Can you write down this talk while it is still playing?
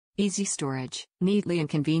Easy storage. Neatly and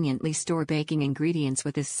conveniently store baking ingredients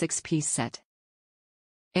with this 6-piece set.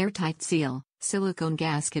 Airtight seal. Silicone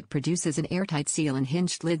gasket produces an airtight seal and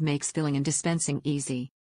hinged lid makes filling and dispensing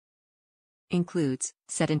easy.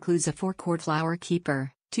 Set includes a 4-quart flour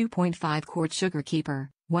keeper, 2.5-quart sugar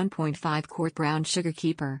keeper, 1.5-quart brown sugar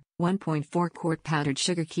keeper, 1.4-quart powdered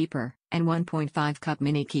sugar keeper, and 1.5-cup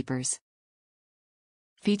mini keepers.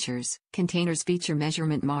 Features. Containers feature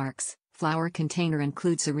measurement marks. Flour container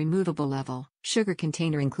includes a removable level. Sugar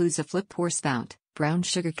container includes a flip pour spout. Brown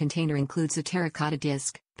sugar container includes a terracotta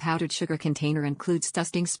disc. Powdered sugar container includes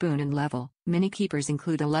dusting spoon and level. Mini keepers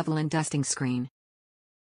include a level and dusting screen.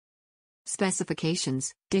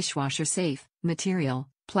 Specifications: dishwasher-safe, material,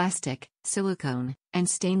 plastic, silicone, and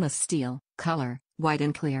stainless steel, color, white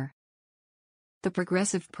and clear. The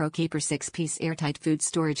Progressive ProKeeper 6-piece airtight food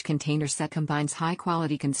storage container set combines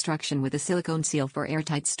high-quality construction with a silicone seal for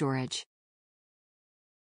airtight storage.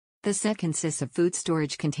 The set consists of food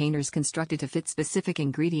storage containers constructed to fit specific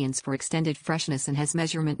ingredients for extended freshness and has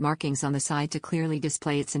measurement markings on the side to clearly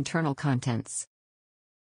display its internal contents.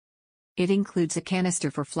 It includes a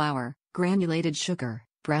canister for flour, granulated sugar,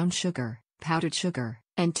 brown sugar, powdered sugar,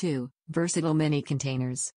 and 2 versatile mini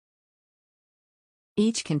containers.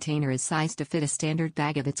 Each container is sized to fit a standard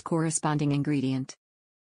bag of its corresponding ingredient.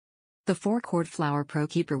 The 4-quart flour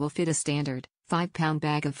ProKeeper will fit a standard 5-pound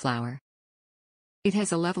bag of flour. It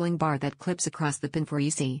has a leveling bar that clips across the bin for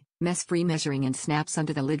easy, mess-free measuring and snaps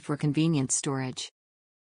under the lid for convenient storage.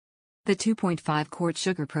 The 2.5-quart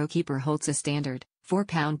sugar ProKeeper holds a standard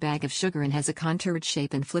 4-pound bag of sugar and has a contoured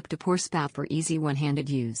shape and flip-to-pour spout for easy one-handed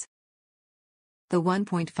use. The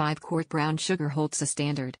 1.5-quart brown sugar holds a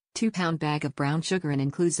standard 2-pound bag of brown sugar and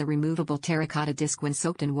includes a removable terracotta disc when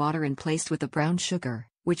soaked in water and placed with the brown sugar,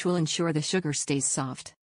 which will ensure the sugar stays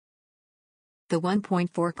soft. The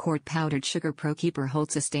 1.4-quart powdered sugar ProKeeper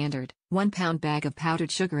holds a standard 1-pound bag of powdered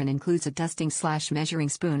sugar and includes a dusting/measuring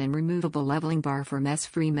spoon and removable leveling bar for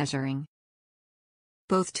mess-free measuring.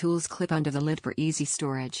 Both tools clip under the lid for easy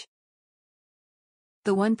storage.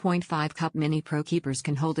 The 1.5-cup mini ProKeepers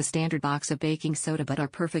can hold a standard box of baking soda but are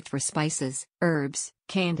perfect for spices, herbs,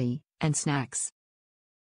 candy, and snacks.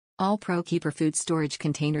 All ProKeeper food storage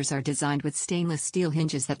containers are designed with stainless steel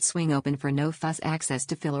hinges that swing open for no-fuss access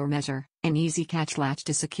to fill or measure, an easy catch latch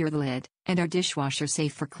to secure the lid, and are dishwasher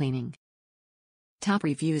safe for cleaning. Top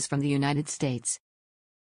reviews from the United States.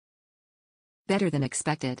 Better than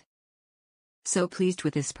expected. So pleased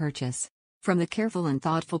with this purchase. From the careful and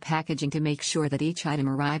thoughtful packaging to make sure that each item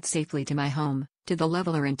arrived safely to my home, to the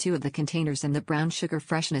leveler in 2 of the containers and the brown sugar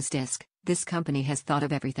freshness disc, this company has thought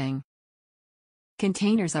of everything.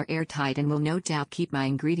 Containers are airtight and will no doubt keep my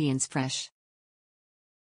ingredients fresh.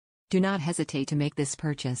 Do not hesitate to make this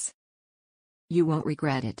purchase. You won't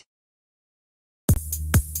regret it.